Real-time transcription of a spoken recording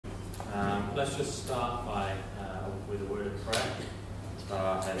let's just start by with a word of prayer. Bow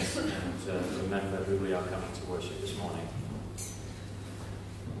our heads and remember who we are coming to worship this morning.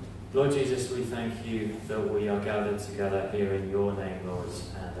 Lord Jesus, we thank you that we are gathered together here in your name, Lord,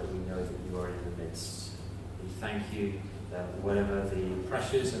 and that we know that you are in the midst. We thank you that whatever the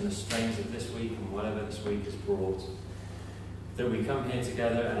pressures and the strains of this week and whatever this week has brought, that we come here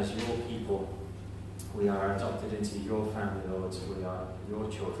together as your people. We are adopted into your family, Lord. We are your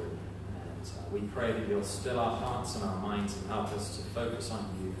children. And we pray that you'll still our hearts and our minds and help us to focus on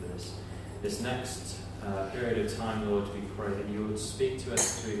you for this next period of time, Lord. We pray that you would speak to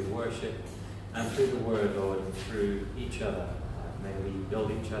us through the worship and through the word, Lord, and through each other. May we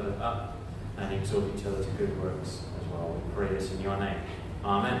build each other up and exhort each other to good works as well. We pray this in your name.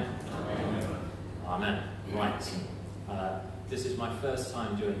 Amen. Amen. Amen. Right. This is my first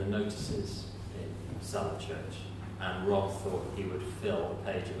time doing the notices in Cellar Church, and Rob thought he would fill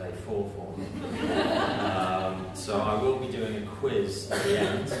a page of A4 for me. So I will be doing a quiz at the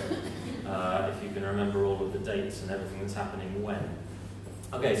end, if you can remember all of the dates and everything that's happening when.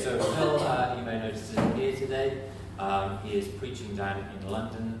 Okay, so Phil, you may notice, is here today. He is preaching down in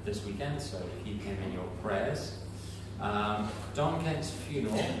London this weekend, so keep him in your prayers. Don Kent's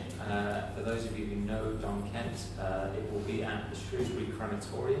funeral, for those of you who know Don Kent, it will be at the Shrewsbury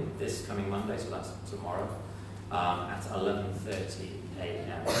Crematorium this coming Monday, so that's tomorrow, at 11:30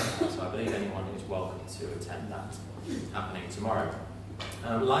 a.m. So I believe anyone is welcome to attend that, happening tomorrow.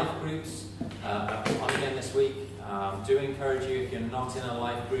 Life groups are on again this week. Do encourage you, if you're not in a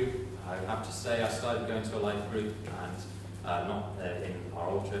life group, I have to say I started going to a life group, and not in our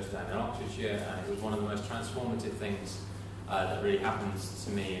old church down in Oxfordshire, and it was one of the most transformative things that really happens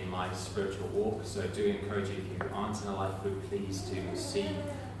to me in my spiritual walk. So do encourage you, if you aren't in a life group, please do see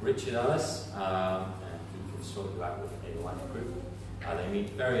Richard Ellis, and he can sort you out with a life group. They meet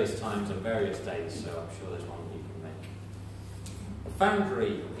various times on various days, so I'm sure there's one that you can make.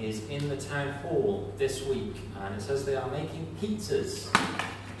 Foundry is in the town hall this week, and it says they are making pizzas.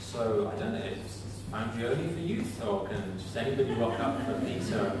 So I don't know if it's Foundry only for youth, or can just anybody rock up for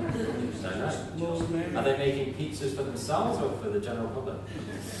pizza? I don't know. Are they making pizzas for themselves or for the general public?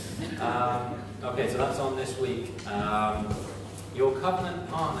 Okay, so that's on this week. Your covenant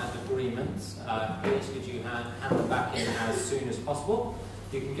partner agreements, please could you hand them back in as soon as possible.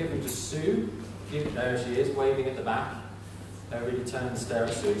 You can give them to Sue. There she is, waving at the back. Everybody turn and stare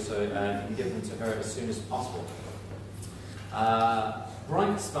at Sue, so you can give them to her as soon as possible.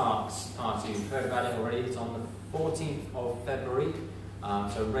 Bright Sparks party, you've heard about it already. It's on the 14th of February.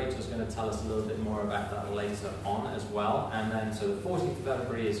 So Rachel's going to tell us a little bit more about that later on as well. And then, so the 14th of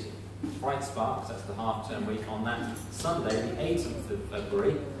February is Bright Sparks, that's the half-term week. On that Sunday, the 18th of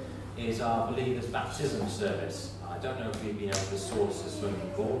February, is our Believers' Baptism service. I don't know if we've been able to source a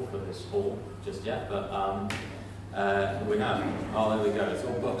swimming pool for this hall just yet, but we have. Oh, there we go, it's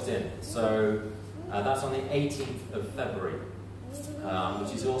all booked in. So that's on the 18th of February.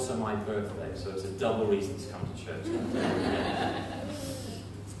 Which is also my birthday, so it's a double reason to come to church.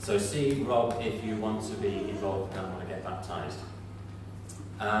 So see Rob if you want to be involved and want to get baptised.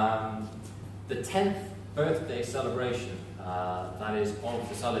 The 10th birthday celebration, that is of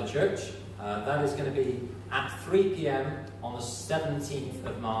the Cellar Church, that is going to be at 3 p.m. on the 17th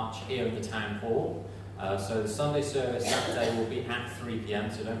of March here in the town hall. So the Sunday service that day will be at 3 p.m,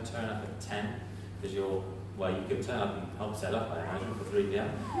 so don't turn up at 10, because well, you can turn up and help set up, I imagine, for 3 p.m.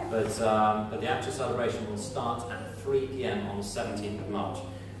 But the actual celebration will start at 3 p.m. on the 17th of March.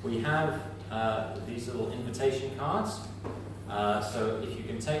 We have these little invitation cards. So if you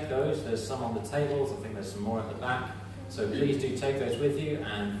can take those, there's some on the tables. I think there's some more at the back. So please do take those with you,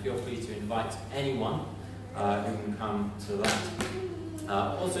 and feel free to invite anyone who can come to that.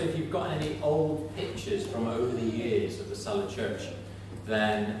 Also, if you've got any old pictures from over the years of the Cellar Church,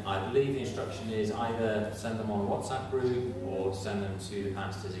 then I believe the instruction is either send them on a WhatsApp group or send them to the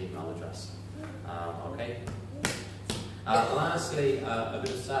pastor's email address. Okay? Lastly, a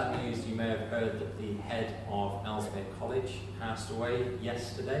bit of sad news. You may have heard that the head of Ellesmere College passed away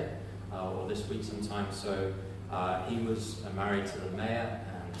yesterday, or this week sometime. So he was married to the mayor,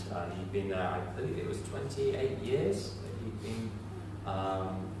 and he'd been there, I believe it was 28 years that he'd been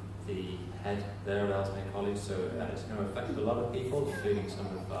the head there at Ellesmere College, so it's going to affect a lot of people, including some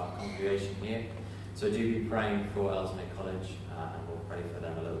of our congregation here. So do be praying for Ellesmere College, and we'll pray for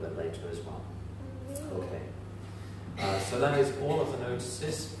them a little bit later as well. Okay. So that is all of the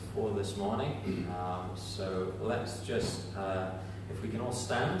notices for this morning. So let's just, if we can all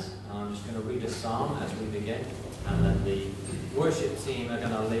stand, I'm just going to read a psalm as we begin, and then the worship team are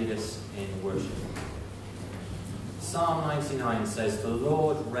going to lead us in worship. Psalm 99 says, "The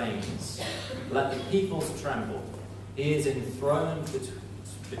Lord reigns. Let the peoples tremble. He is enthroned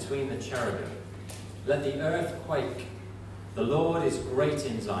between the cherubim. Let the earth quake. The Lord is great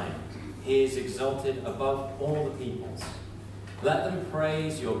in Zion. He is exalted above all the peoples. Let them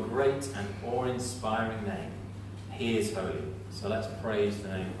praise your great and awe-inspiring name. He is holy." So let's praise the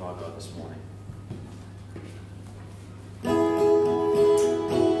name of our God this morning.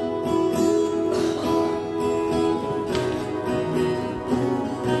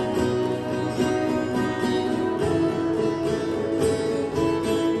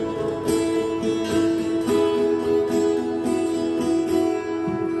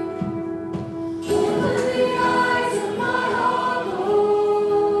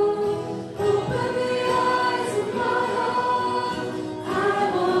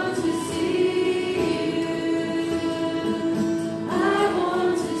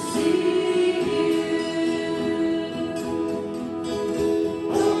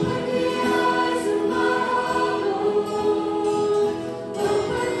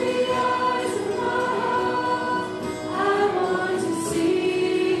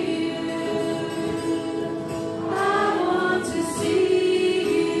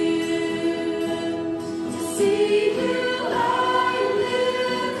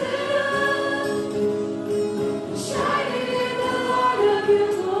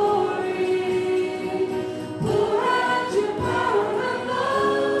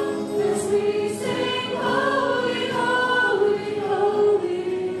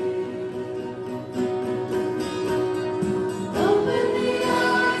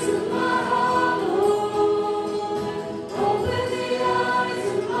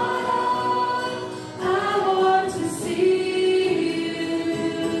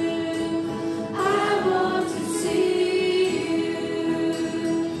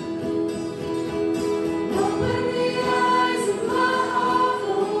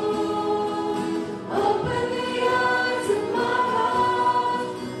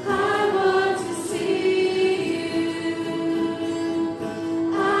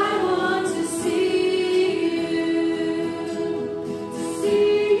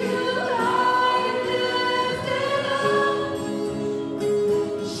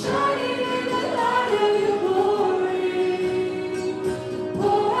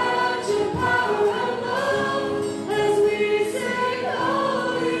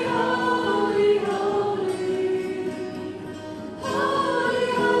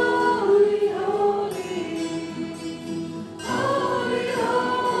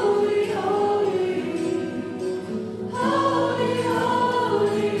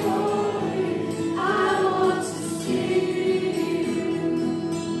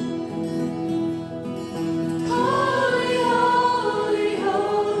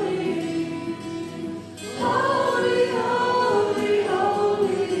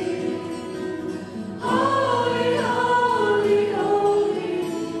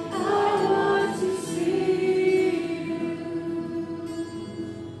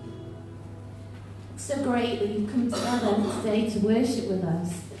 To worship with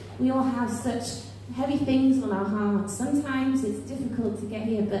us. We all have such heavy things on our hearts. Sometimes it's difficult to get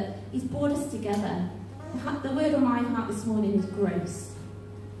here, but He's brought us together. The word on my heart this morning is grace.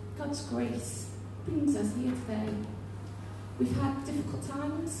 God's grace brings us here today. We've had difficult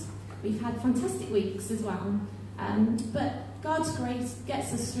times. We've had fantastic weeks as well. But God's grace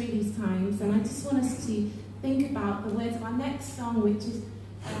gets us through these times. And I just want us to think about the words of our next song, which is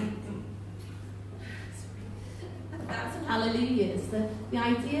 1,000 hallelujahs. The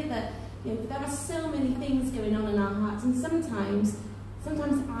idea that there are so many things going on in our hearts, and sometimes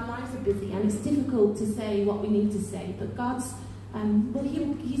our lives are busy and it's difficult to say what we need to say, but God's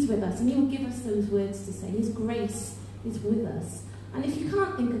He's with us, and He will give us those words to say. His grace is with us, and if you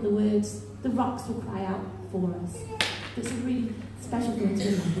can't think of the words, the rocks will cry out for us. It's a really special thing to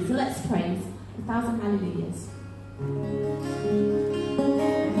remember. So let's praise 1,000 hallelujahs.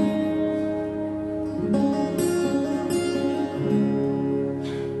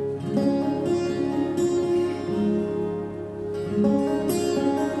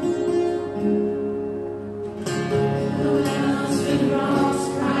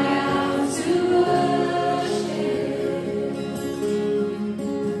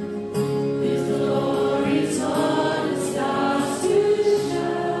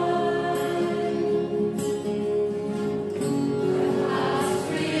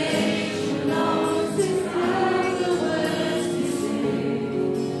 This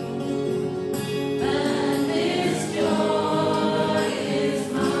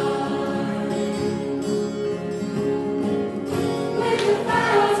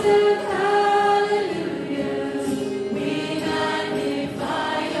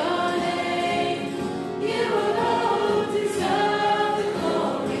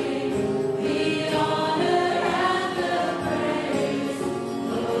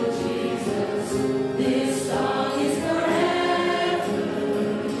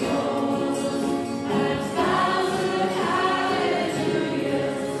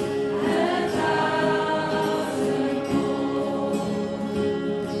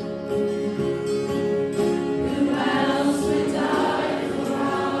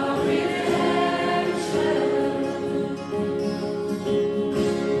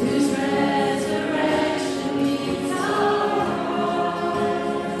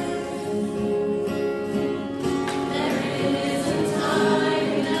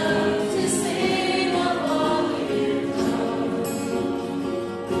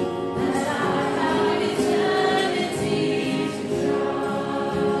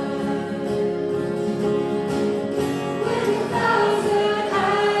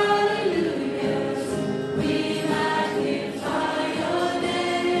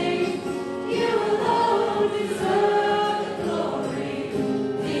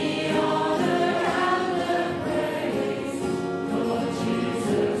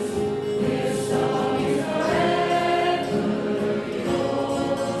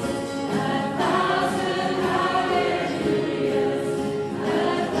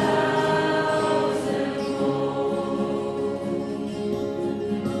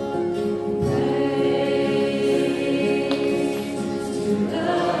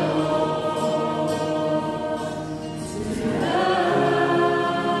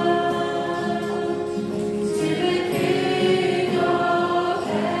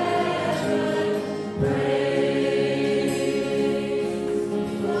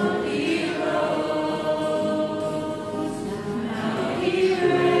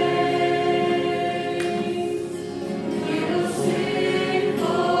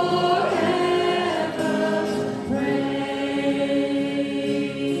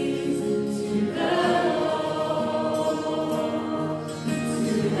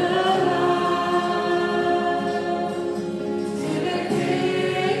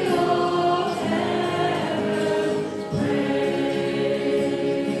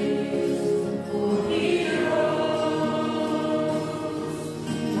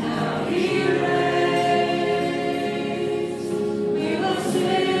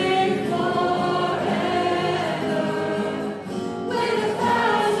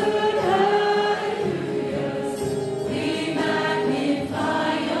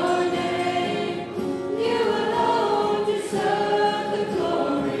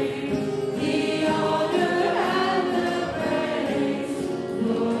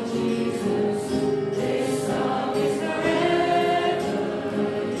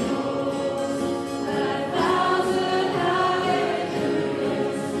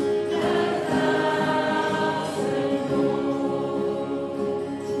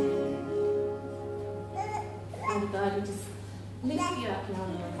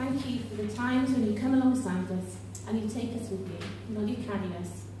carry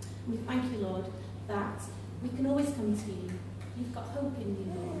us. We thank you, Lord, that we can always come to you. You've got hope in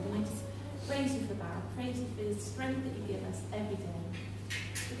you, Lord, and I just praise you for that. Praise you for the strength that you give us every day.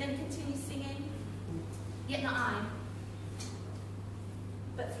 We're going to continue singing, Yet Not I,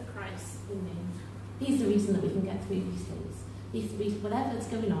 but through Christ in me. He's the reason that we can get through these things. He's the reason, whatever's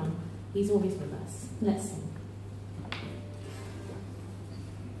going on, he's always with us. Let's sing.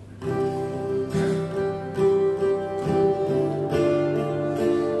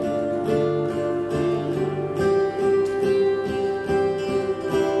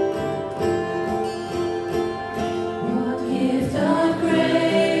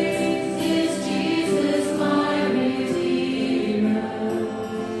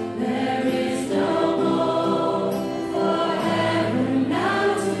 Forever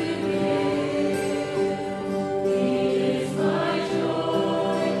now to give.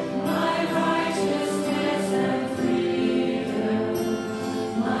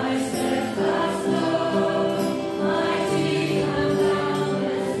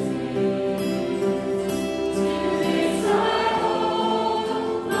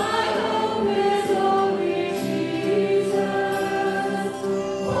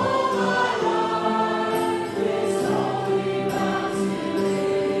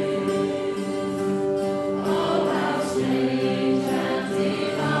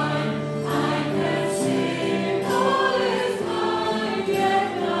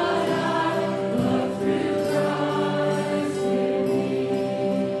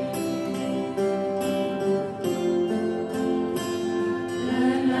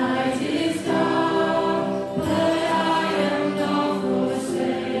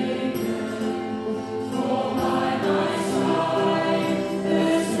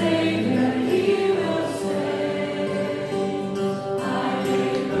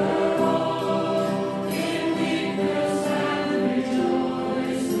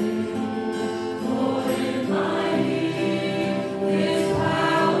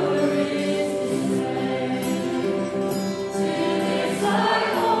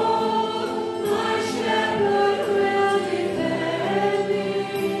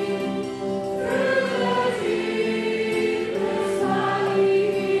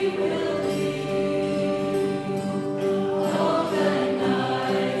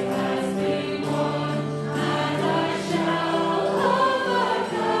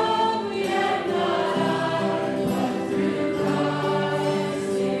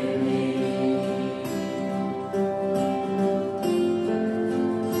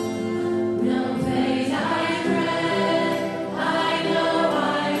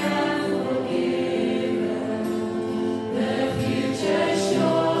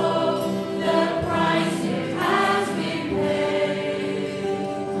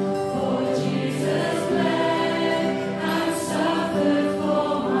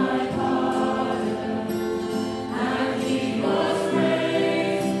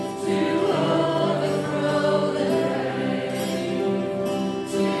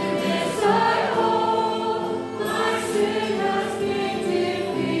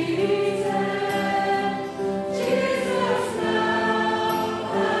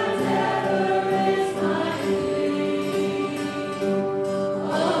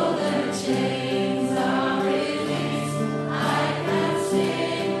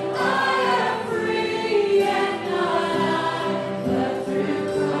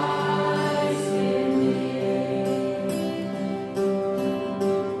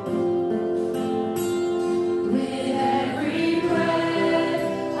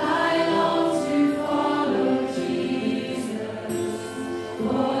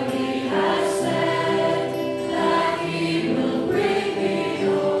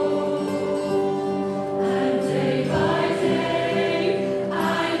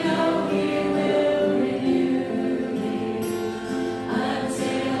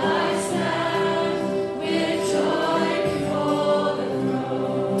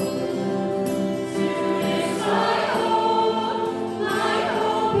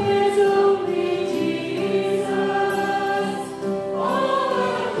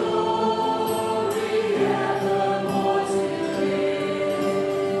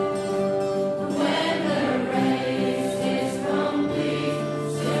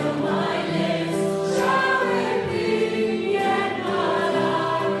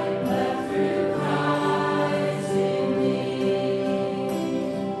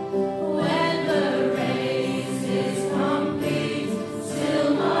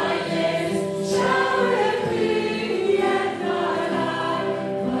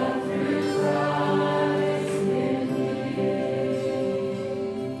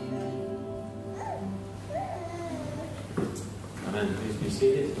 please be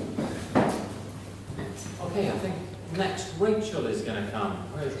seated. Okay, I think next Rachel is going to come.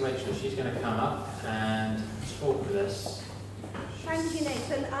 Where's Rachel? She's going to come up and talk with us. Thank you,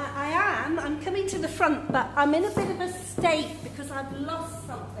 Nathan. I'm coming to the front, but I'm in a bit of a state because I've lost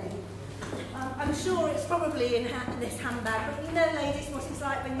something. I'm sure it's probably in this handbag, but you know, ladies, what it's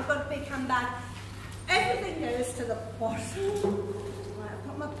like when you've got a big handbag. Everything goes to the bottom. Right, I've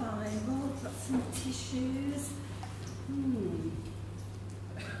got my Bible, got some tissues.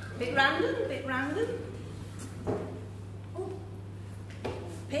 Bit random. Oh.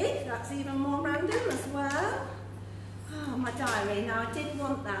 Pig, that's even more random as well. Oh, my diary. Now, I did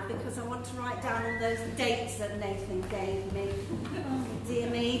want that because I want to write down all those dates that Nathan gave me. Oh, dear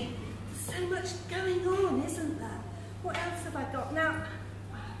me. There's so much going on, isn't there? What else have I got? Now,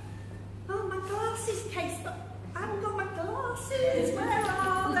 oh, my glasses case, but I haven't got my glasses. Where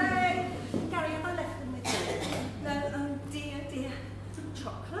are they? Gary, have I left them with you? No, oh, dear.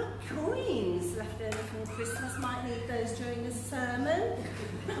 Chocolate coins left over from Christmas. Might need those during the sermon.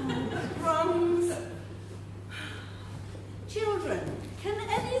 Crumbs. Children, can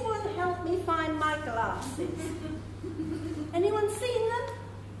anyone help me find my glasses? Anyone seen them?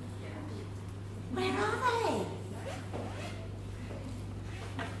 Where are they?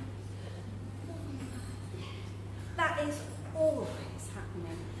 That is always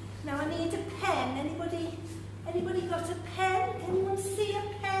happening. Now I need a pen. Anybody got a pen? Anyone see a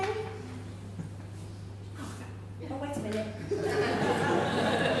pen? Oh, wait a minute.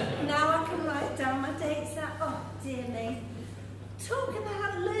 Now I can write down my dates. Oh, dear me. Talk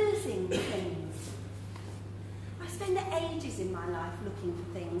about losing things. I spend ages in my life looking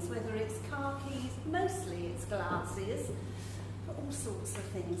for things, whether it's car keys, mostly it's glasses, but all sorts of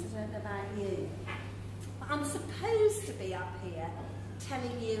things. I don't know about you. But I'm supposed to be up here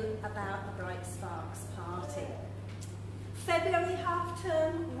telling you about the Bright Sparks party. February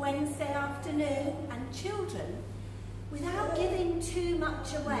half-term, Wednesday afternoon, and children, without giving too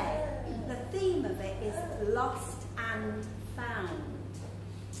much away, the theme of it is lost and found.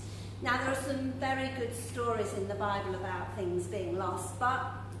 Now, there are some very good stories in the Bible about things being lost,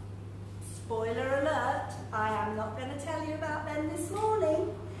 but spoiler alert, I am not going to tell you about them this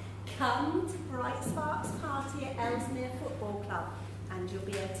morning. Come to Bright Sparks Party at Ellesmere Football Club and you'll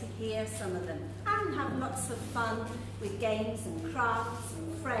be able to hear some of them and have lots of fun with games and crafts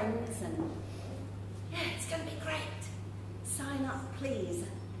and friends, and yeah, it's going to be great. Sign up, please.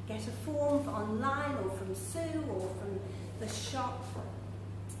 Get a form online or from Sue or from the shop.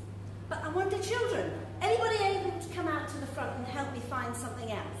 But I wonder, children, anybody able to come out to the front and help me find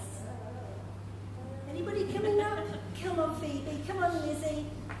something else? Anybody coming up? Come on, Phoebe. Come on, Lizzie.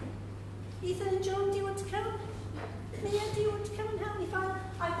 Ethan and John, do you want to come? Mia, do you want to come and help me find?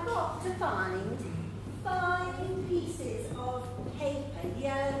 I've got to find 5 pieces of paper,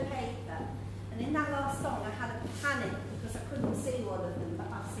 yellow paper. And in that last song, I had a panic because I couldn't see one of them, but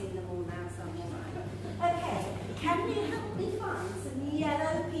I've seen them all now, so I'm all right. Okay, can you help me find some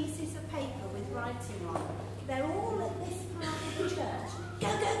yellow pieces of paper with writing on? They're all at this part of the church. Go,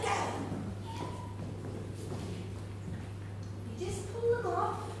 go, go! You just pull them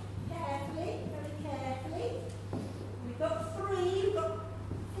off carefully, very carefully. We've got 3, we've got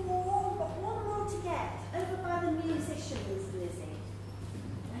 4, we've got 1 more to get. Over by the musicians, Lizzie.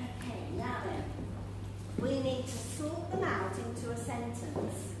 Okay, now then. We need to sort them out into a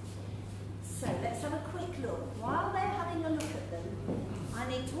sentence. So let's have a quick look. While they're having a look at them, I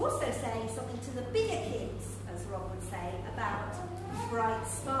need to also say something to the bigger kids, as Rob would say, about Bright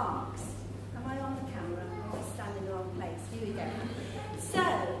Sparks. Am I on the camera? Am I standing in the wrong place? Here we go. So,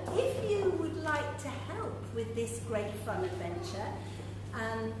 if you would like to help with this great fun adventure,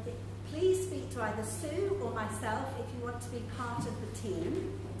 please speak to either Sue or myself if you want to be part of the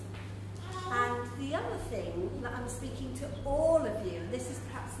team. And the other thing that I'm speaking to all of you, and this is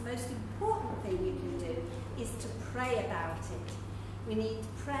perhaps the most important thing you can do, is to pray about it. We need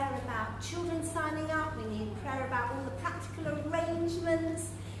prayer about children signing up, we need prayer about all the practical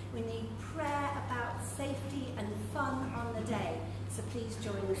arrangements, we need prayer about safety and fun on the day. So please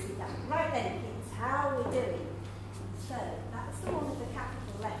join us with that. Right then, kids, how are we doing? So that's the one with the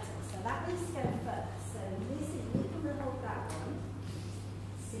capital letter. So that needs to go first. So Lizzie, you can hold that one.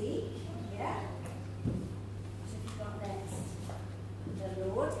 See? Yeah? What have you got next? The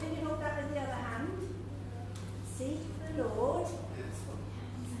Lord. Can you hold that with the other hand? Seek the Lord.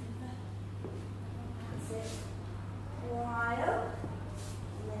 That's it. While.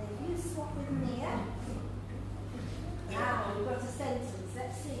 And then if you swap with Mia. Now we've got a sentence.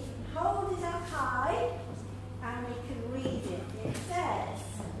 Let's see. Hold it up high and we can read it. It says,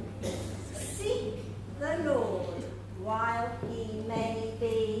 seek the Lord while he may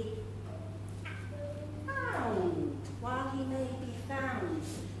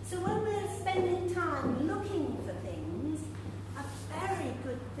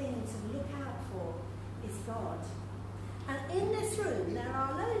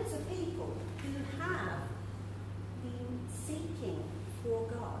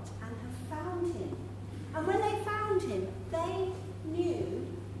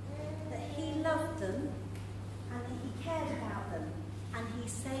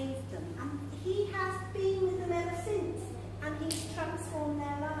them, and he has been with them ever since, and he's transformed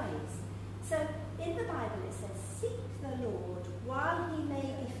their lives. So in the Bible it says, seek the Lord while he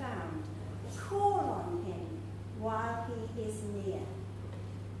may be found, call on him while he is near.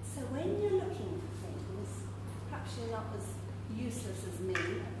 So when you're looking for things, perhaps you're not as useless as me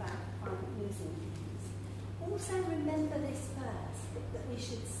about losing things. Also remember this verse, that we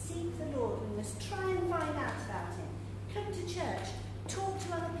should seek the Lord. We must try and find out about him. Come to church, talk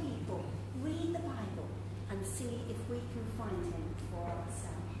to other people, read the Bible, and see if we can find him for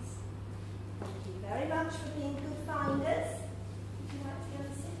ourselves. Thank you very much for being good finders. Would you like to go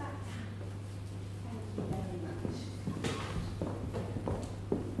and sit back down? Thank you very much.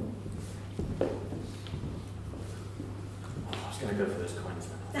 I was going to go for those coins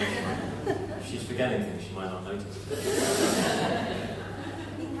now. If she's forgetting things, she might not notice.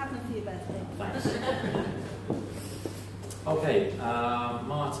 You can have a few birthdays. Thanks. Okay,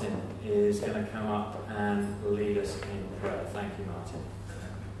 Martin is going to come up and lead us in prayer. Thank you, Martin.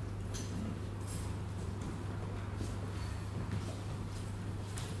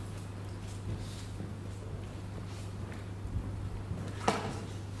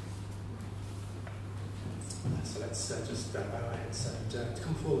 So let's just bow our heads and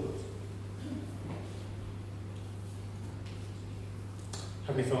come forward.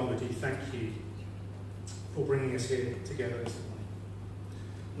 Heavenly Father, we do thank you for bringing us here together this morning.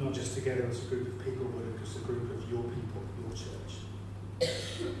 Not just together as a group of people, but as a group of your people, your church.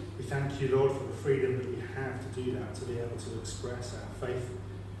 We thank you, Lord, for the freedom that we have to do that, to be able to express our faith,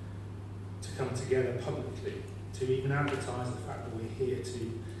 to come together publicly, to even advertise the fact that we're here,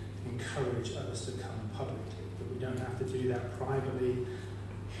 to encourage others to come publicly, that we don't have to do that privately,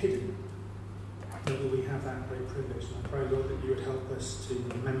 hidden, but that we have that great privilege. And I pray, Lord, that you would help us to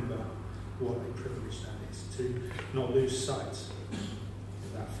remember what a privilege that is, to not lose sight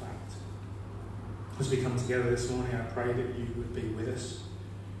of that fact. As we come together this morning, I pray that you would be with us,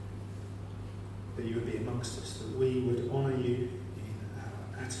 that you would be amongst us, that we would honour you in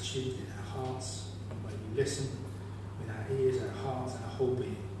our attitude, in our hearts, the way we listen, with our ears, our hearts, our whole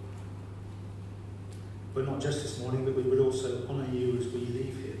being. But not just this morning, but we would also honour you as we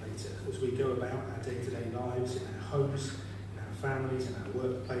leave here later, as we go about our day-to-day lives, in our homes, in our families, in our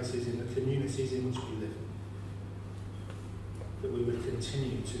workplaces, in the communities in which we live. That we would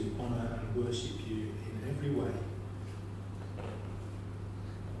continue to honour and worship you in every way.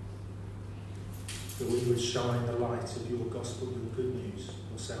 That we would shine the light of your gospel, your good news,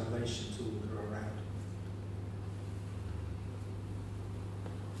 your salvation to all that are around.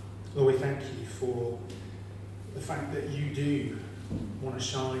 Lord, we thank you for the fact that you do want to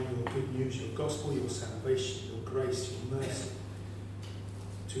shine your good news, your gospel, your salvation, your grace, your mercy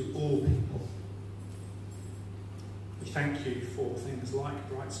to all people. We thank you for things like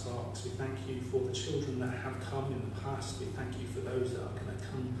Bright Sparks. We thank you for the children that have come in the past. We thank you for those that are going to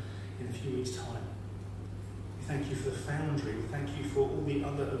come in a few weeks' time. We thank you for the Foundry. We thank you for all the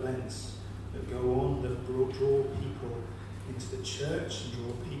other events that go on that draw people into the church and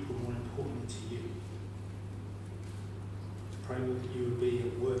draw people, more importantly, to you. I pray, Lord, that you would be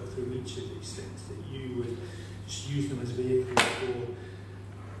at work through each of these things, that you would just use them as vehicles for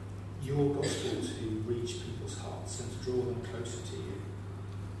your gospel to reach people's hearts and to draw them closer to you.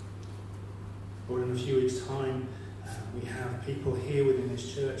 Lord, in a few weeks' time, we have people here within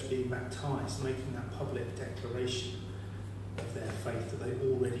this church being baptised, making that public declaration of their faith that they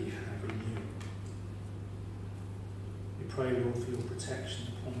already have in you. We pray, Lord, for your protection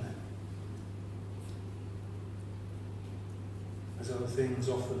upon them. As other things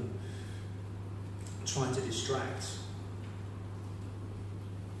often try to distract,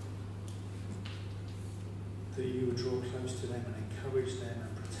 that you would draw close to them and encourage them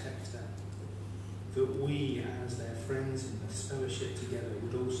and protect them. That we, as their friends in this fellowship together,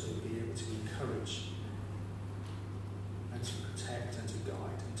 would also be able to encourage and to protect and to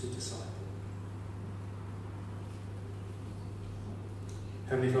guide and to disciple.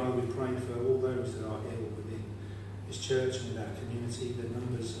 Heavenly Father, we pray for all those that are ill within this church and with our community. The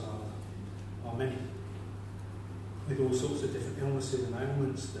numbers are many, with all sorts of different illnesses and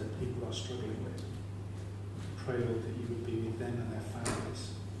ailments that people are struggling with. Pray, Lord, that you would be with them and their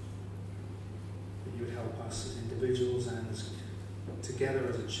families, that you would help us as individuals and together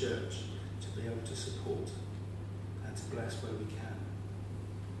as a church to be able to support and to bless where we can.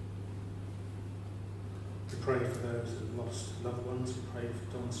 We pray for those that have lost loved ones. We pray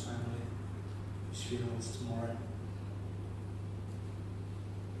for Don's family, whose funeral is tomorrow.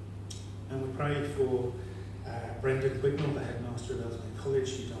 And we pray for Brendan Wignall, the headmaster of Ellesmere College,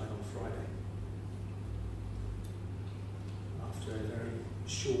 who died on Friday after a very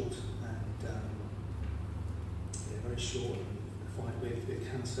short and very short fight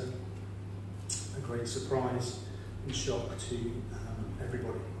with cancer. A great surprise and shock to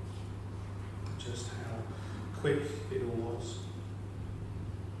everybody. Just how quick it all was.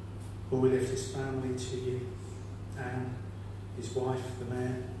 Lord, we lift his family to you, and his wife, the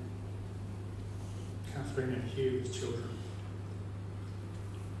mayor, Catherine and Hugh, his children.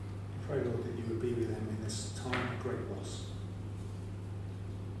 I pray, Lord, that you would be with them in this time of great loss.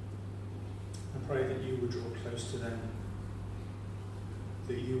 I pray that you would draw close to them,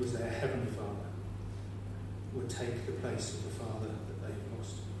 that you as their heavenly Father would take the place of the Father that they've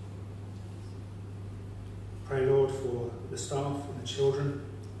lost. Pray, Lord, for the staff and the children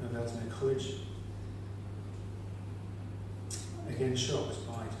of Ellesmere College. Again, shocked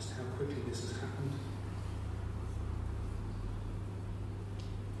by just how quickly this has happened.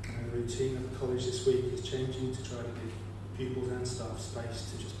 And the routine of the college this week is changing to try to give pupils and staff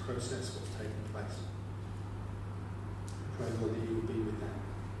space to just process what's taken place. I pray, Lord, that you will be with them.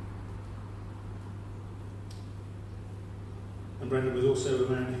 And Brendan was also a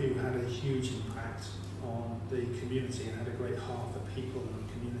man who had a huge impact on the community and had a great heart for people and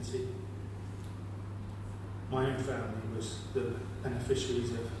the community. My own family was the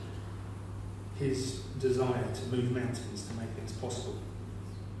beneficiaries of his desire to move mountains to make things possible.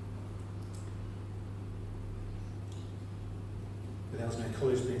 With Ellesmere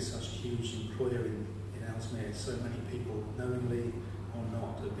College being such a huge employer in Ellesmere, so many people, knowingly or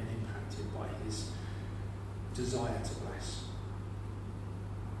not, have been impacted by his desire to bless.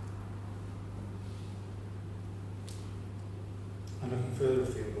 And looking further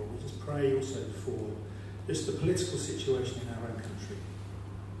afield, Lord, we just pray also for just the political situation in our own country.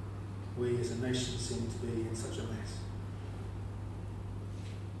 We as a nation seem to be in such a mess.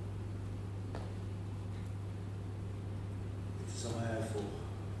 The desire for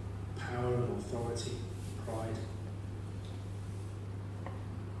power and authority, pride.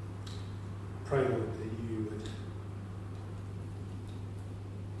 Pray, Lord, that you would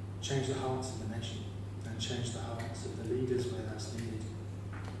change the hearts of the nation and change the hearts of the leaders where that's needed.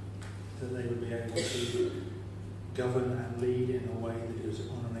 That they would be able to govern and lead in a way that is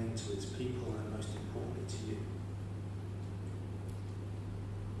honouring to its people and most importantly to you.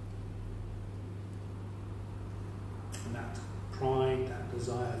 And that pride, that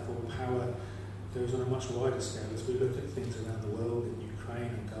desire for power goes on a much wider scale as we look at things around the world, in Ukraine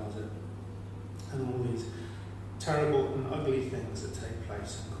and Gaza, and all these terrible and ugly things that take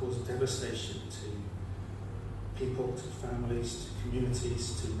place and cause devastation to people, to families, to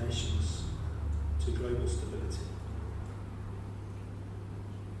communities, to nations, to global stability.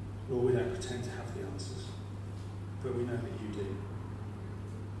 Lord, we don't pretend to have the answers, but we know that you do.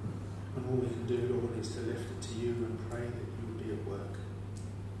 And all we can do, Lord, is to lift it to you and pray that you would be at work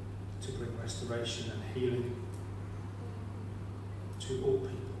to bring restoration and healing to all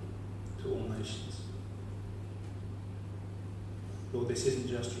people, to all nations. Lord, this isn't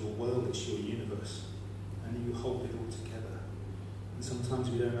just your world, it's your universe, and you hold it all together. And sometimes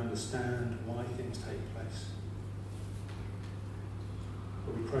we don't understand why things take place.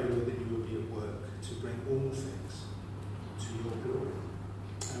 But we pray, Lord, that you will be at work to bring all things to your glory.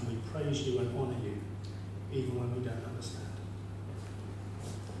 And we praise you and honour you, even when we don't understand.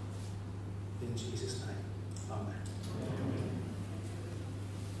 In Jesus' name, amen.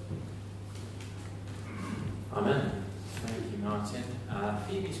 Amen. Thank you, Martin.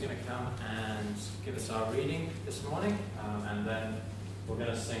 Phoebe's going to come and give us our reading this morning, and then we're going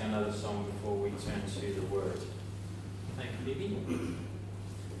to sing another song before we turn to the Word. Thank you, Phoebe.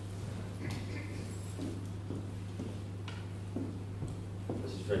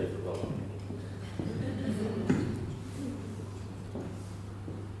 This is ready for Rob.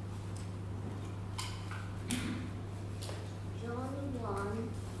 John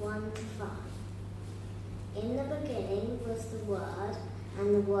 1:1-5. In the beginning was the Word, and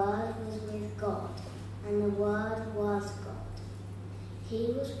the Word was with God, and the Word was God. He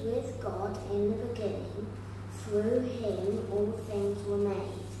was with God in the beginning. Through him all things were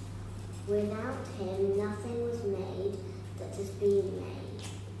made. Without him nothing was made that has been made.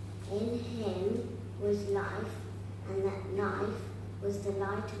 In him was life, and that life was the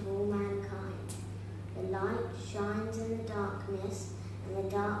light of all mankind. The light shines in the darkness, and the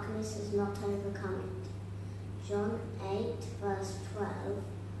darkness has not overcome it. John 8:12.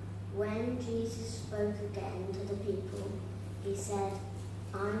 When Jesus spoke again to the people, he said,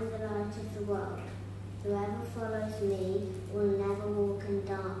 I am the light of the world. Whoever follows me will never walk in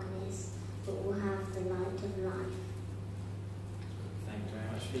darkness, but will have the light of life. Thank you very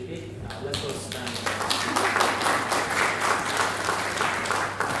much, Phoebe. Let's all stand.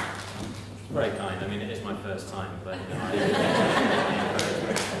 Very kind. I mean, it is my first time, but you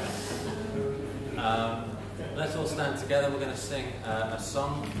know, let's all stand together. We're going to sing a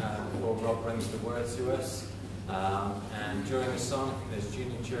song before Rob brings the word to us. And during the song, there's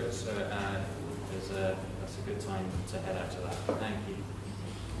junior church, so that's a good time to head out to that. Thank you.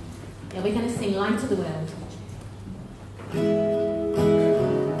 Yeah, we're going to sing Light of the World.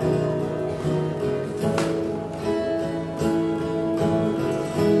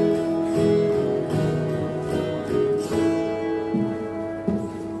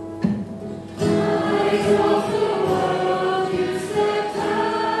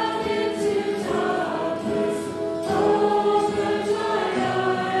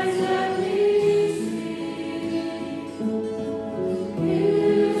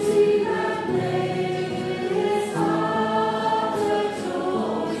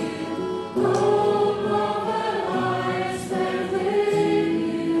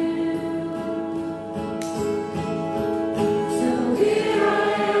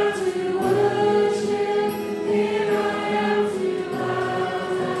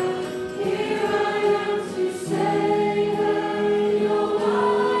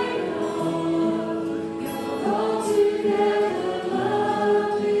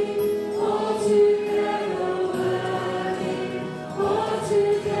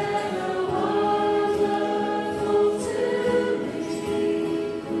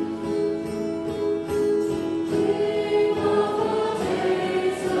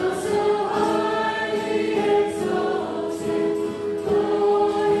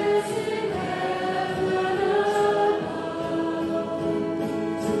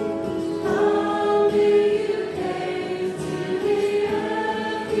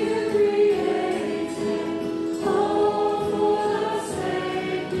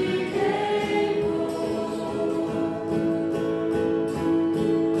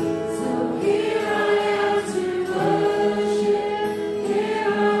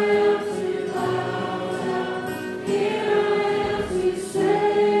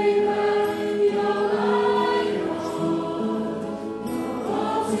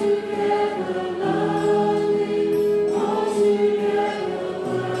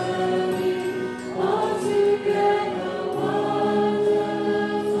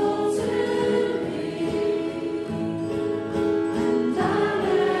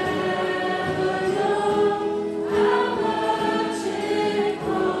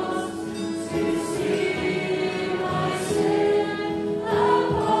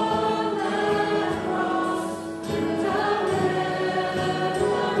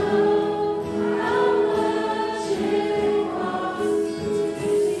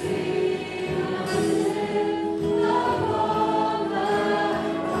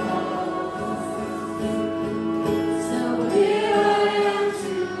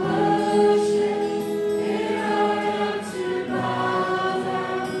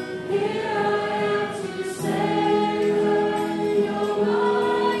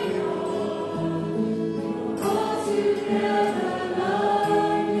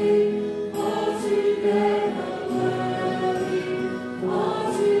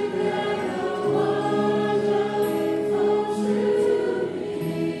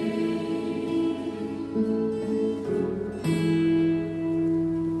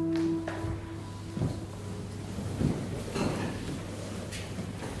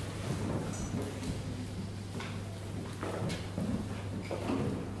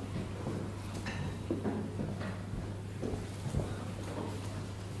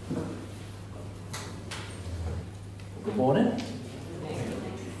 Good morning.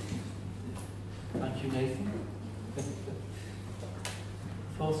 Thank you, Nathan.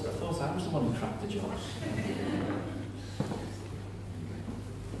 I thought I was the one who cracked the jokes.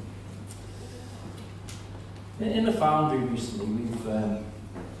 In the Foundry recently,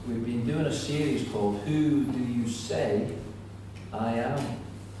 we've been doing a series called "Who Do You Say I Am?"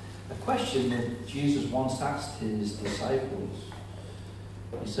 A question that Jesus once asked his disciples.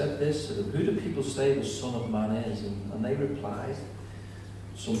 He said this to them: "Who do people say the Son of Man is?" And they replied,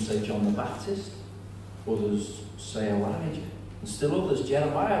 some say John the Baptist, others say Elijah, and still others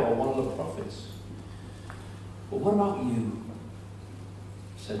Jeremiah or one of the prophets. "But what about you?"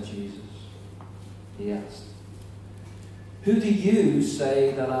 said Jesus. He asked, "Who do you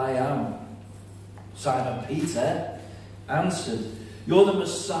say that I am?" Simon Peter answered, "You're the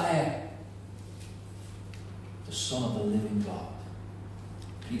Messiah, the Son of the living God."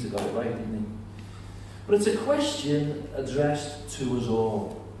 Peter got it right, didn't he? But it's a question addressed to us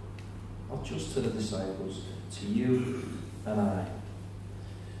all, not just to the disciples, to you and I.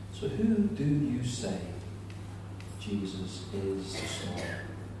 So who do you say Jesus is this morning?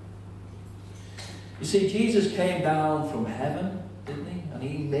 You see, Jesus came down from heaven, didn't he? And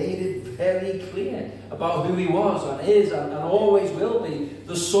he made it very clear about who he was and is and always will be,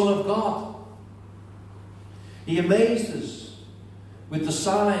 the Son of God. He amazed us with the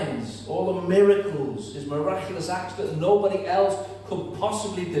signs, all the miracles, his miraculous acts that nobody else could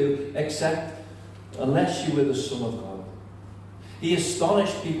possibly do except unless you were the Son of God. He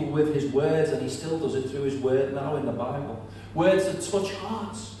astonished people with his words, and he still does it through his word now in the Bible. Words that touch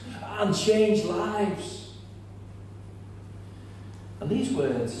hearts and change lives. And these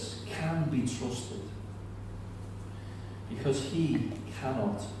words can be trusted because he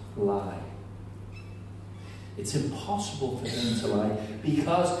cannot lie. It's impossible for him to lie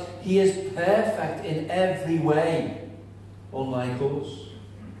because he is perfect in every way, unlike us.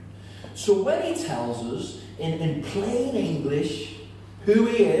 So when he tells us in plain English who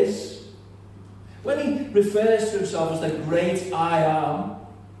he is, when he refers to himself as the great I am,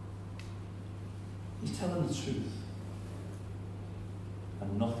 he's telling the truth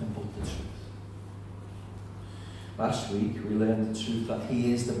and nothing but the truth. Last week we learned the truth that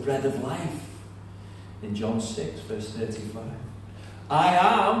he is the bread of life in John 6 verse 35. I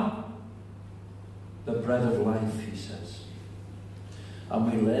am the bread of life, he says. And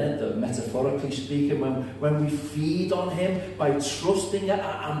we learned that, metaphorically speaking, when we feed on him by trusting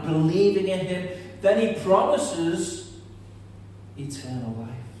and believing in him, then he promises eternal life.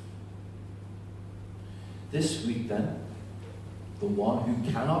 This week then, the one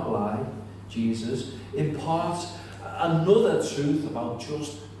who cannot lie, Jesus, imparts another truth about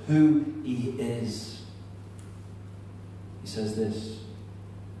just who he is. He says this: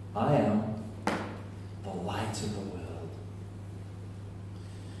 I am the light of the world.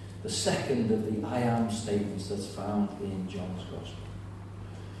 The second of the I am statements that's found in John's Gospel.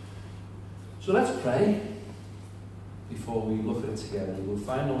 So let's pray before we look at it together. We'll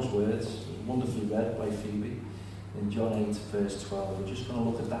find those words, wonderfully read by Phoebe, in John 8 verse 12. We're just going to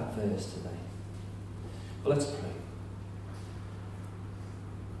look at that verse today. But let's pray.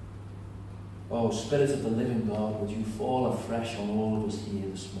 Oh, Spirit of the living God, would you fall afresh on all of us here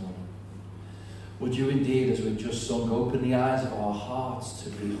this morning? Would you indeed, as we've just sung, open the eyes of our hearts to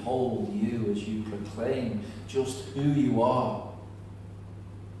behold you as you proclaim just who you are?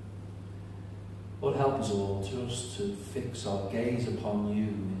 Lord, help us all just to fix our gaze upon you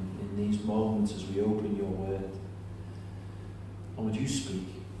in these moments as we open your word. And would you speak?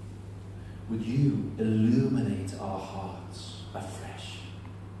 Would you illuminate our hearts afresh?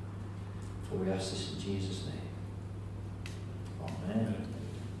 For we ask this in Jesus' name. Amen.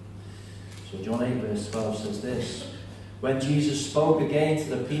 So John 8 verse 12 says this: when Jesus spoke again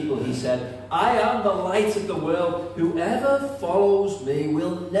to the people, he said, I am the light of the world. Whoever follows me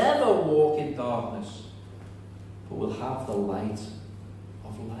will never walk in darkness, but will have the light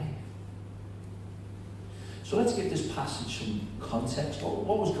of life. So let's give this passage some context.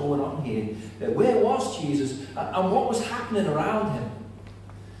 What was going on here? Where was Jesus? And what was happening around him?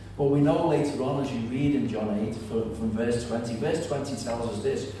 Well, we know later on, as you read in John 8 from verse 20. Verse 20 tells us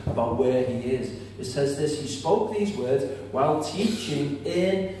this about where he is. It says this: he spoke these words while teaching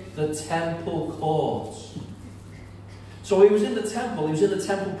in the temple courts. So he was in the temple. He was in the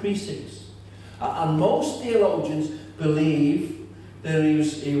temple precincts. And most theologians believe that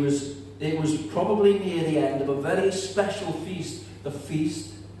it was probably near the end of a very special feast, the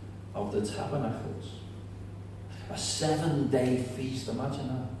Feast of the Tabernacles. A 7-day feast, imagine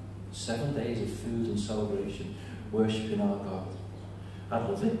that. 7 days of food and celebration, worshipping our God. I'd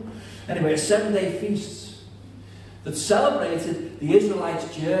love it. Anyway, a 7-day feast that celebrated the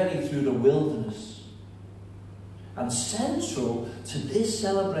Israelites' journey through the wilderness. And central to this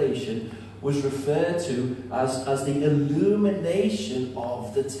celebration was referred to as the illumination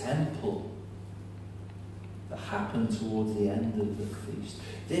of the temple that happened towards the end of the feast.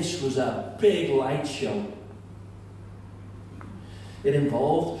 This was a big light show. It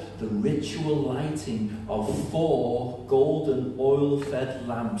involved the ritual lighting of 4 golden oil-fed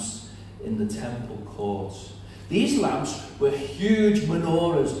lamps in the temple courts. These lamps were huge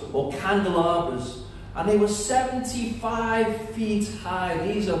menorahs or candelabras, and they were 75 feet high.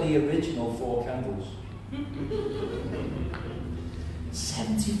 These are the original 4 candles.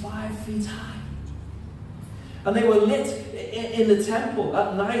 75 feet high. And they were lit in the temple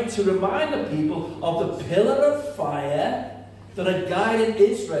at night to remind the people of the pillar of fire that had guided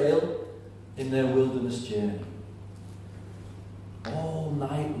Israel in their wilderness journey. All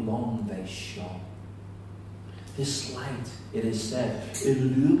night long they shone. This light, it is said,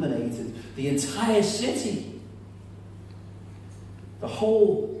 illuminated the entire city. The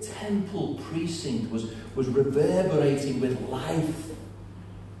whole temple precinct was reverberating with life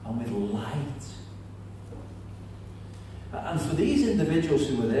and with light. And for these individuals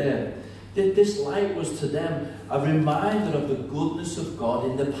who were there, this light was to them a reminder of the goodness of God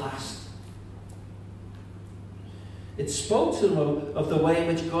in the past. It spoke to them of the way in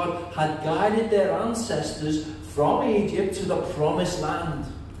which God had guided their ancestors from Egypt to the promised land.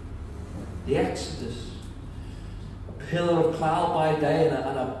 The Exodus. A pillar of cloud by day and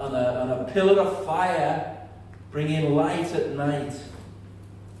a pillar of fire bringing light at night.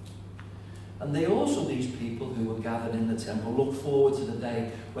 And they also, these people who were gathered in the temple, looked forward to the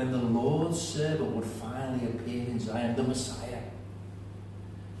day when the Lord's servant would finally appear in Zion, the Messiah.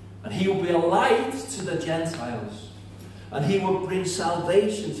 And he would be a light to the Gentiles. And he would bring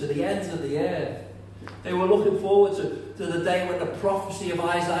salvation to the ends of the earth. They were looking forward to the day when the prophecy of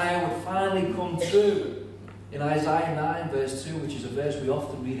Isaiah would finally come true. In Isaiah 9 verse 2, which is a verse we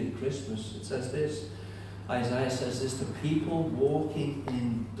often read at Christmas, it says this. Isaiah says this, the people walking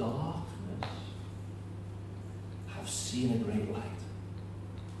in darkness have seen a great light.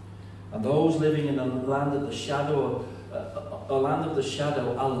 And those living in a land of the shadow, a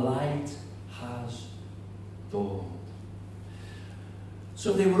light has dawned.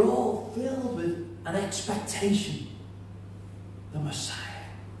 So they were all filled with an expectation. The Messiah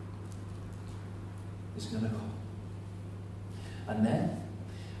is going to come. And then,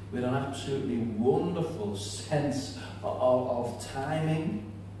 with an absolutely wonderful sense of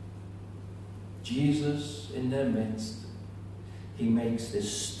timing, Jesus in their midst, he makes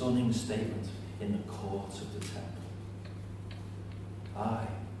this stunning statement in the courts of the temple. I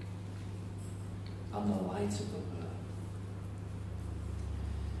am the light of the world.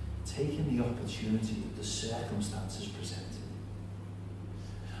 Taking the opportunity that the circumstances presented.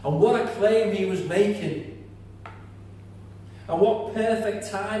 And what a claim he was making. And what perfect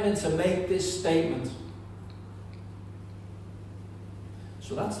timing to make this statement.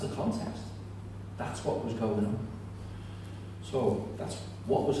 So that's the context. That's what was going on. So that's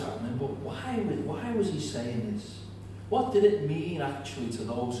what was happening. But why was he saying this? What did it mean actually to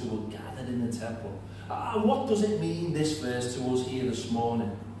those who were gathered in the temple? And what does it mean, this verse, to us here this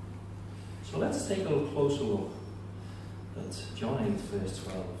morning? So let's take a closer look at John 8 verse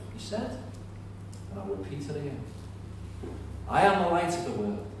 12. He said, and I'll repeat it again, I am the light of the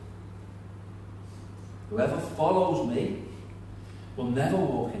world. Whoever follows me will never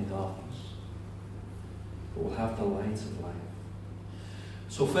walk in darkness, but will have the light of life.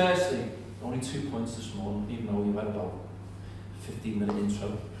 So firstly, only 2 points this morning, even though we've had about a 15-minute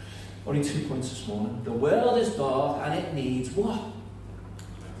intro. Only 2 points this morning. The world is dark and it needs what?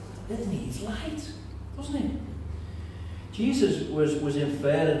 It needs light, doesn't it? Jesus was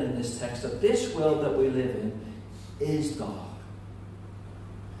inferring in this text that this world that we live in is dark.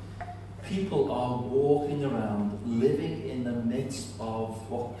 People are walking around, living in the midst of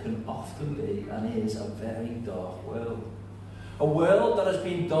what can often be and is a very dark world. A world that has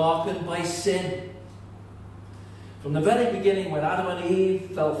been darkened by sin. From the very beginning, when Adam and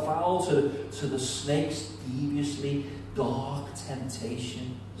Eve fell foul to the snake's deviously dark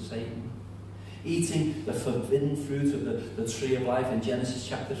temptation, Satan, eating the forbidden fruit of the tree of life in Genesis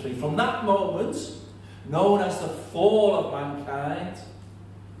chapter 3. From that moment, known as the fall of mankind,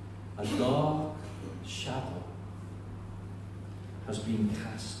 a dark shadow has been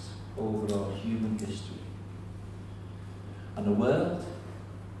cast over our human history. And the world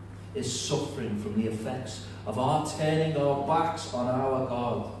is suffering from the effects of our turning our backs on our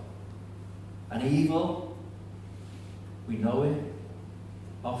God. And evil, we know it,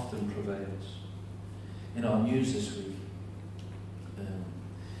 often prevails. In our news this week,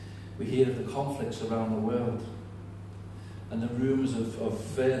 we hear of the conflicts around the world and the rumours of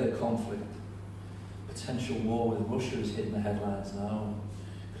further conflict. Potential war with Russia is hitting the headlines now.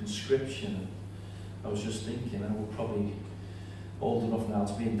 Conscription. I was just thinking, and we're probably old enough now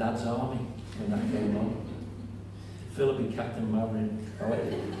to be in Dad's army when that came on. Philip and Captain Maverick.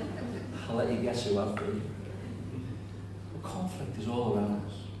 I'll let you guess who I've been. Conflict is all around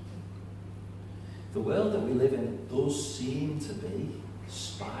us. The world that we live in does seem to be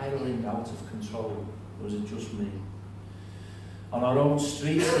spiralling out of control. Or is it just me? On our own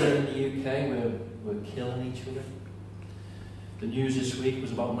streets here in the UK, we're killing each other. The news this week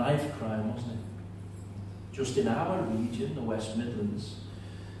was about knife crime, wasn't it? Just in our region, the West Midlands,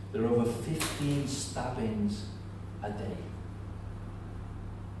 there are over 15 stabbings a day.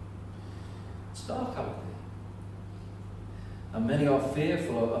 It's dark out there. And many are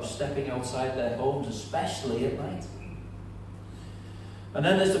fearful of stepping outside their homes, especially at night. And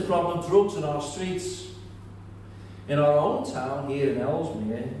then there's the problem of drugs in our streets. In our own town here in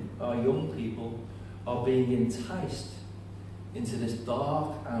Ellesmere, our young people are being enticed into this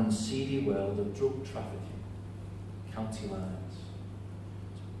dark and seedy world of drug trafficking. county lines.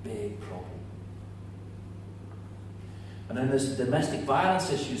 It's a big problem. And then there's the domestic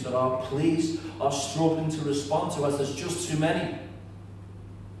violence issues that our police are struggling to respond to, as there's just too many.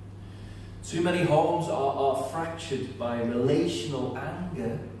 Too many homes are fractured by relational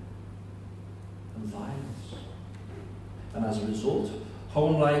anger and violence. And as a result,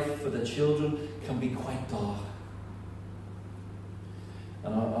 home life for the children can be quite dark.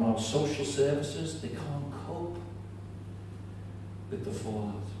 And our social services, they can't cope with the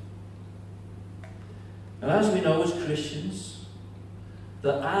fallout. And as we know as Christians,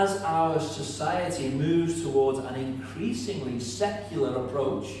 that as our society moves towards an increasingly secular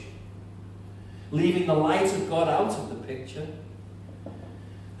approach, leaving the light of God out of the picture,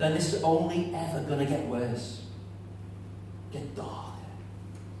 then this is only ever going to get worse, get darker.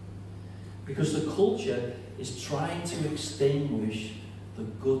 Because the culture is trying to extinguish the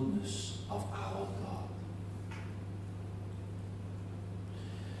goodness of our God.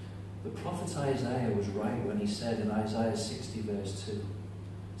 The prophet Isaiah was right when he said in Isaiah 60 verse 2,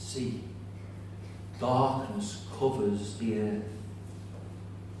 "See, darkness covers the earth,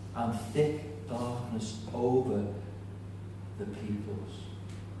 and thick darkness over the peoples."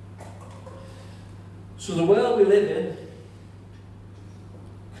 So the world we live in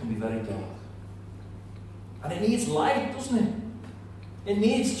can be very dark. And it needs light, doesn't it? It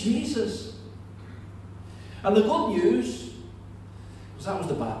needs Jesus. And the good news, because that was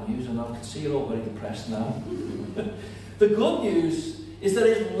the bad news, and I can see you're all very depressed now. The good news is that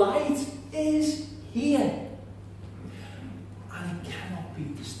His light is here. And it cannot be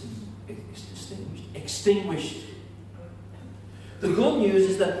extinguished. The good news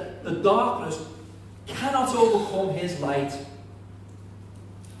is that the darkness cannot overcome His light.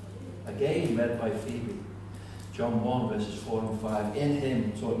 Again, read by Phoebe. John 1 verses 4 and 5. In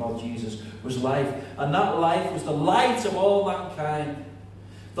Him, talking about Jesus, was life, and that life was the light of all mankind.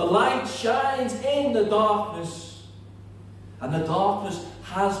 The light shines in the darkness, and the darkness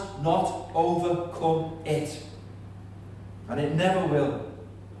has not overcome it. And it never will.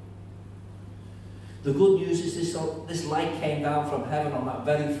 The good news is this light came down from heaven on that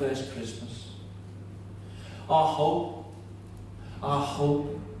very first Christmas. Our hope,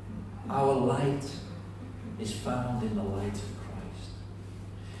 our light is found in the light of Christ.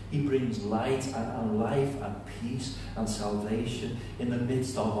 He brings light and life and peace and salvation in the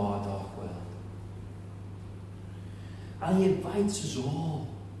midst of our dark world. And He invites us all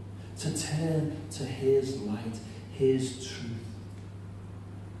to turn to His light, His truth.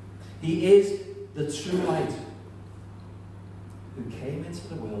 He is the true light who came into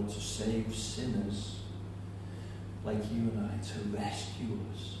the world to save sinners like you and I, to rescue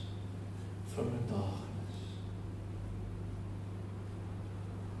us from the darkness.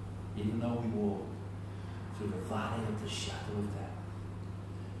 Even though we walk through the valley of the shadow of death,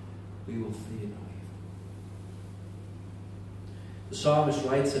 we will fear no evil. The psalmist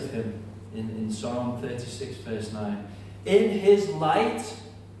writes of Him in Psalm 36 verse 9, "In His light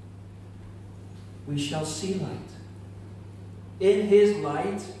we shall see light." In His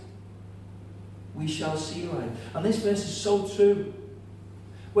light we shall see light. And this verse is so true.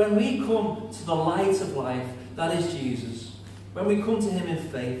 When we come to the light of life, that is Jesus, when we come to Him in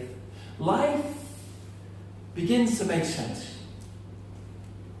faith, life begins to make sense.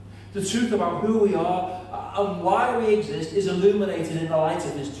 The truth about who we are and why we exist is illuminated in the light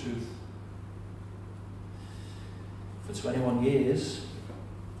of His truth. For 21 years,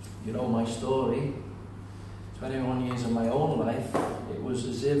 you know my story, 21 years of my own life, it was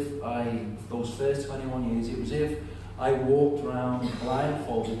as if those first 21 years, it was as if I walked around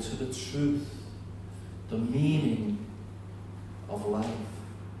blindfolded to the truth, the meaning of life,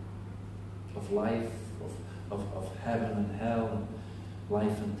 of heaven and hell, and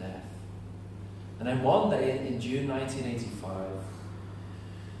life and death. And then one day in June 1985,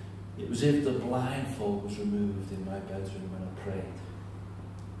 it was as if the blindfold was removed in my bedroom when I prayed.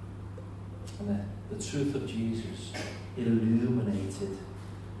 And the truth of Jesus illuminated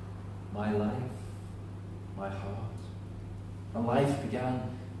my life, my heart. And life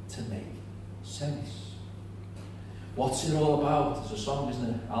began to make sense. What's it all about? There's a song, isn't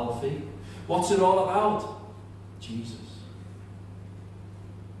it, Alfie? What's it all about? Jesus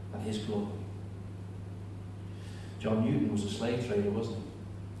and His glory. John Newton was a slave trader, wasn't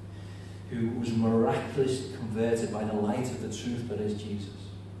he? Who was miraculously converted by the light of the truth that is Jesus.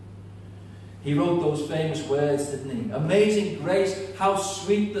 He wrote those famous words, didn't he? Amazing grace, how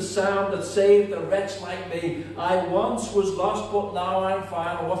sweet the sound that saved a wretch like me. I once was lost, but now I'm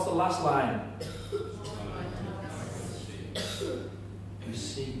found. And what's the last line? You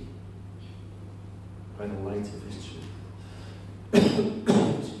see, by the light of his truth.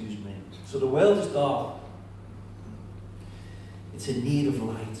 Excuse me. So the world is dark. It's in need of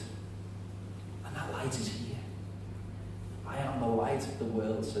light. And that light is here. I am the light of the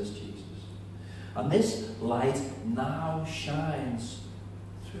world, says Jesus. And this light now shines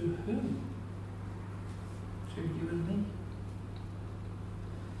through whom? Through you and me.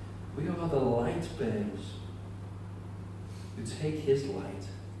 We are the light bearers who take his light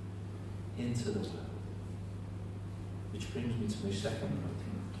into the world. Which brings me to my second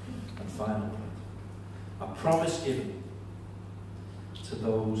point and final point. A promise given to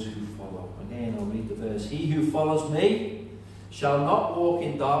those who follow. Again, I'll read the verse. He who follows me shall not walk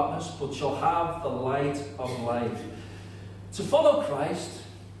in darkness, but shall have the light of life. To follow Christ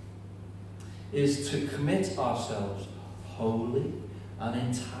is to commit ourselves wholly and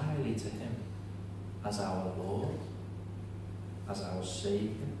entirely to him as our Lord, as our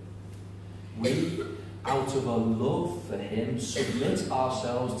Saviour. We, out of a love for him, submit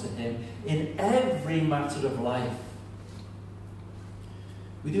ourselves to him in every matter of life.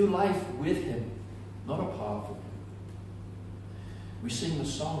 We do life with him, not apart from him. We sing the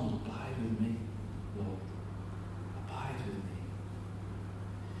song, abide with me, Lord, abide with me.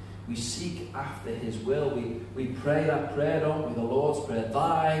 We seek after his will. We pray that prayer, don't we? The Lord's Prayer,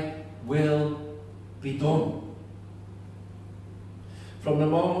 thy will be done. From the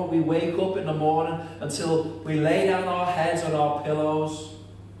moment we wake up in the morning until we lay down our heads on our pillows,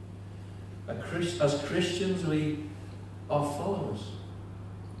 as Christians, we are followers.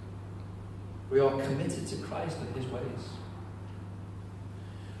 We are committed to Christ and his ways.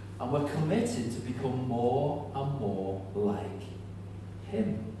 And we're committed to become more and more like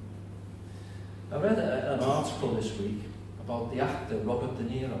him. I read an article this week about the actor Robert De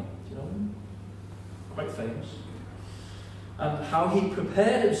Niro. Do you know him? Quite famous. And how he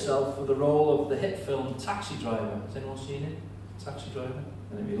prepared himself for the role of the hit film Taxi Driver. Has anyone seen it? Taxi Driver?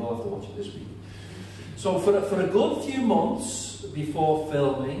 And then we'll all have to watch it this week. So for a good few months before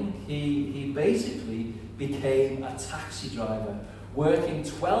filming, he basically became a taxi driver, working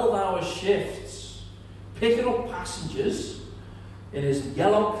 12-hour shifts, picking up passengers in his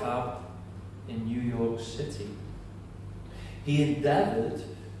yellow cab in New York City. He endeavoured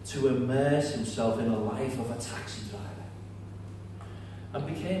to immerse himself in a life of a taxi driver and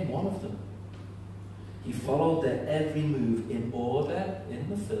became one of them. He followed their every move in order in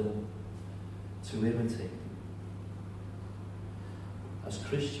the film to imitate them. As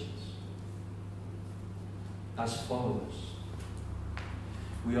Christians, as followers,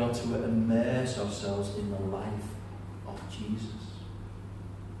 we are to immerse ourselves in the life of Jesus.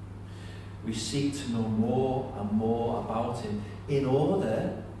 We seek to know more and more about him in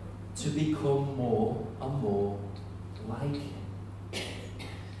order to become more and more like him.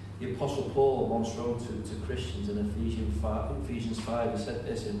 The Apostle Paul once wrote to Christians in Ephesians 5, he said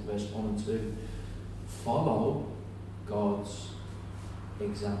this in verse 1 and 2, follow God's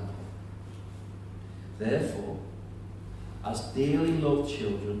example. Therefore, as dearly loved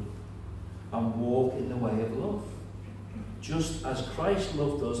children, and walk in the way of love, just as Christ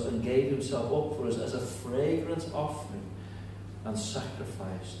loved us and gave himself up for us as a fragrant offering and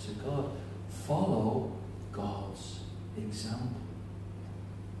sacrifice to God. Follow God's example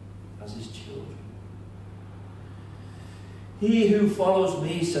as his children. He who follows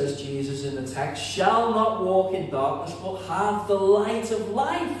me, says Jesus in the text, shall not walk in darkness, but have the light of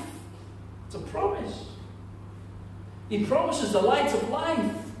life. It's a promise. He promises the light of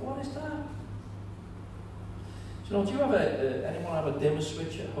life. What is that? Do you have anyone have a dimmer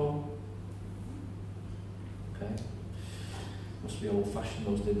switch at home? Okay. Must be old-fashioned,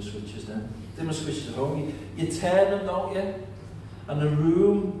 those dimmer switches then. Dimmer switches at home, you turn them, don't you? And the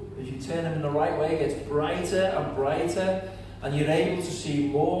room, as you turn them in the right way, gets brighter and brighter, and you're able to see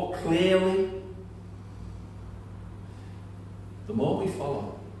more clearly. The more we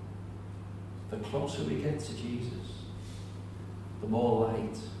follow, the closer we get to Jesus, the more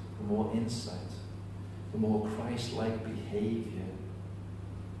light, the more insight, the more Christ-like behaviour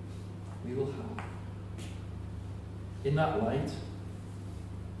we will have. In that light,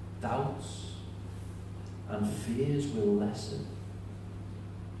 doubts and fears will lessen.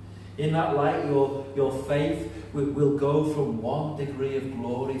 In that light, your faith will go from one degree of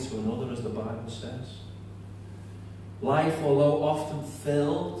glory to another, as the Bible says. Life, although often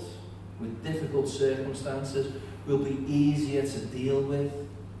filled with difficult circumstances, will be easier to deal with.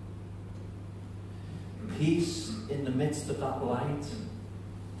 Peace in the midst of that light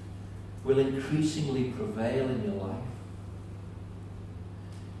will increasingly prevail in your life.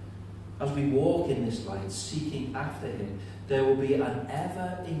 As we walk in this light, seeking after him, there will be an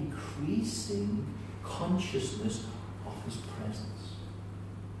ever-increasing consciousness of his presence.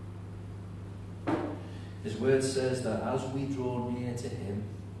 His word says that as we draw near to him,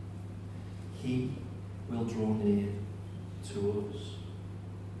 he will draw near to us.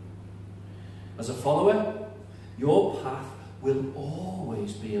 As a follower, your path will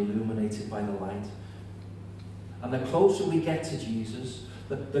always be illuminated by the light. And the closer we get to Jesus,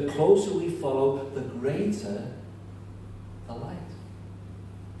 the closer we follow, the greater the light.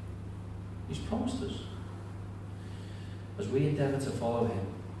 He's promised us. As we endeavour to follow him,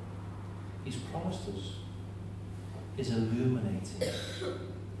 he's promised us his illuminating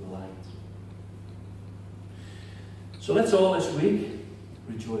light. So let's all this week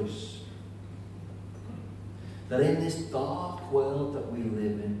rejoice that in this dark world that we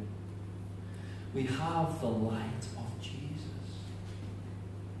live in, we have the light of Jesus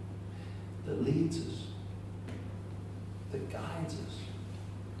that leads us, that guides us.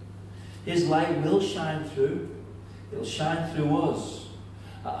 His light will shine through. It'll shine through us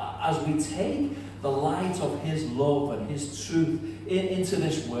as we take the light of his love and his truth into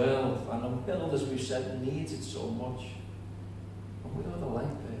this world. And the world, as we've said, needs it so much. And we are the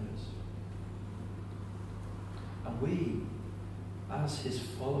light bearers. And we, as his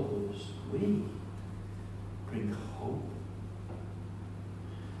followers, we bring hope,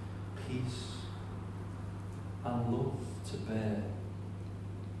 peace, and love to bear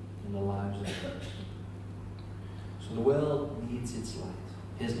in the lives of others. So the world needs its light,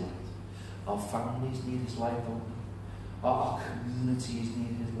 his light. Our families need his light, don't they? Our communities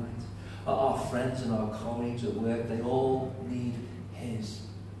need his light. Our friends and our colleagues at work, they all need his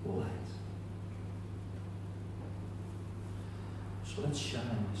light. So let's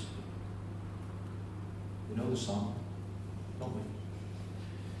shine this week. We know the song, don't we?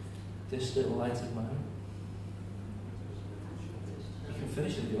 This little light of mine. You can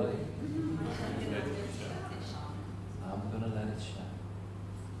finish it if you like. I'm going to let it shine.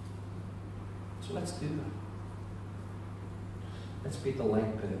 So let's do that. Let's be the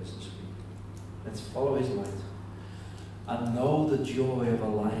light bearers this week. Let's follow his light and know the joy of a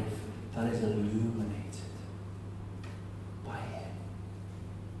life that is illuminated by him.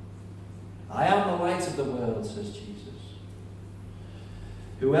 I am the light of the world, says Jesus.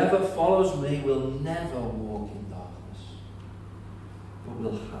 Whoever follows me will never walk in darkness, but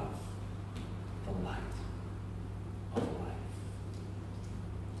will have the light of life.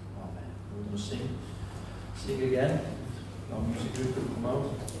 Amen. We're going to sing again. Our music group will come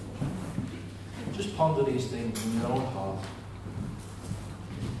out. Just ponder these things in your own heart.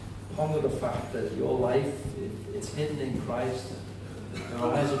 Ponder the fact that your life, it's hidden in Christ.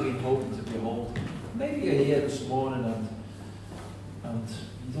 Your eyes have been hoping to behold. Maybe you're here this morning and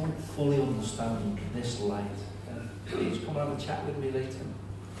you don't fully understand this light. Please come and have a chat with me later.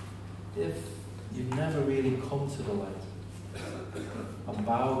 If you've never really come to the light and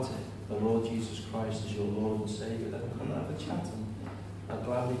bowed to the Lord Jesus Christ as your Lord and Saviour, then come and have a chat and I'll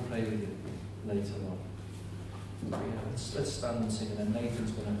gladly pray with you later on. But yeah, let's stand and sing, and then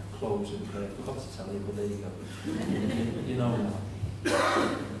Nathan's going to close in prayer. I forgot to tell you, but there you go. You know now. I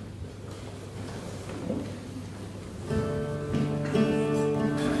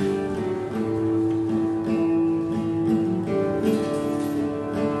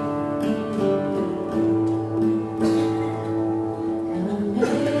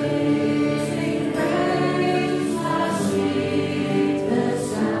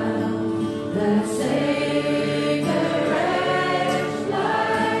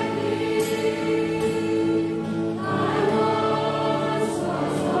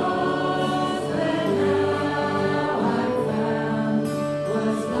was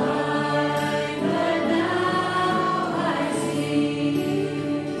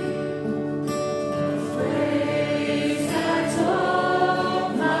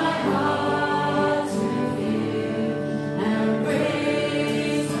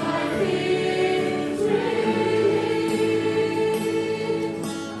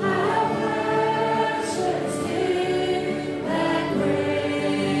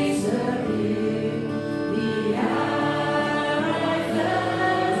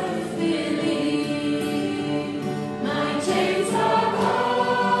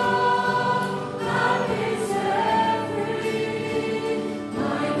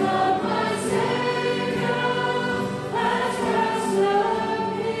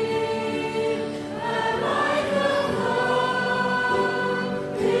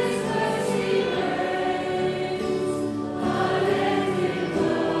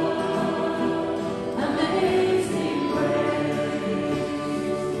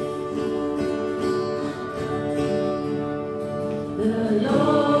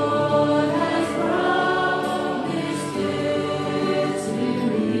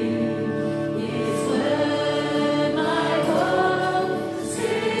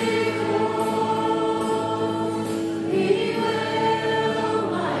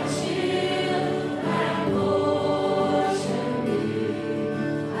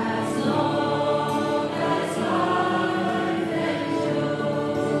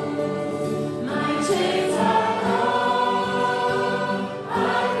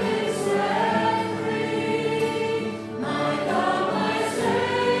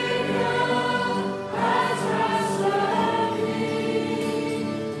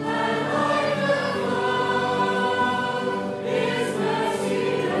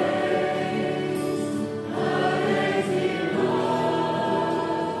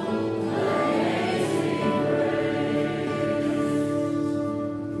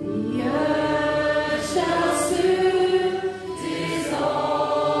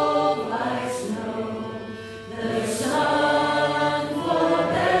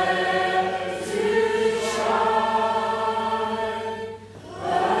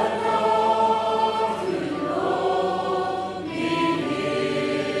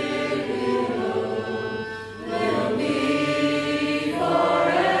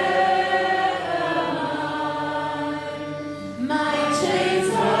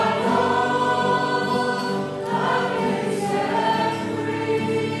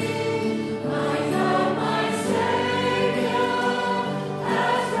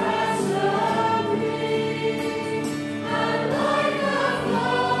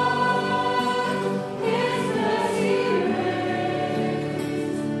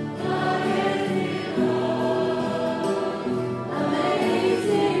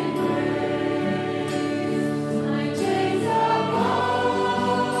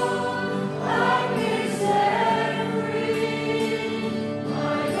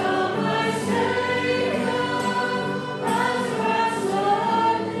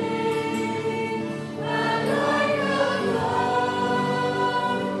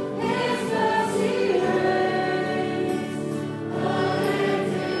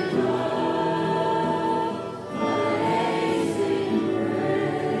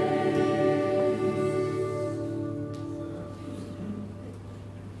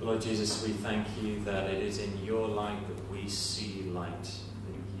Lord Jesus, we thank you that it is in your light that we see light,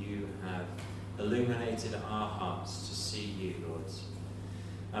 that you have illuminated our hearts to see you, Lord.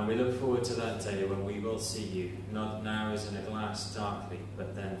 And we look forward to that day when we will see you, not now as in a glass darkly,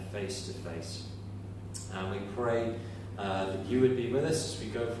 but then face to face. And we pray that you would be with us as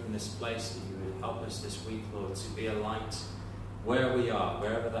we go from this place, that you would help us this week, Lord, to be a light where we are,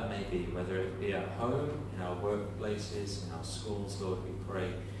 wherever that may be, whether it be at home, in our workplaces, in our schools, Lord, we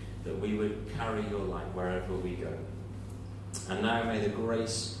pray that we would carry your light wherever we go. And now may the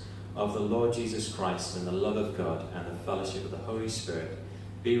grace of the Lord Jesus Christ and the love of God and the fellowship of the Holy Spirit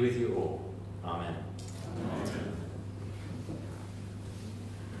be with you all. Amen. Amen.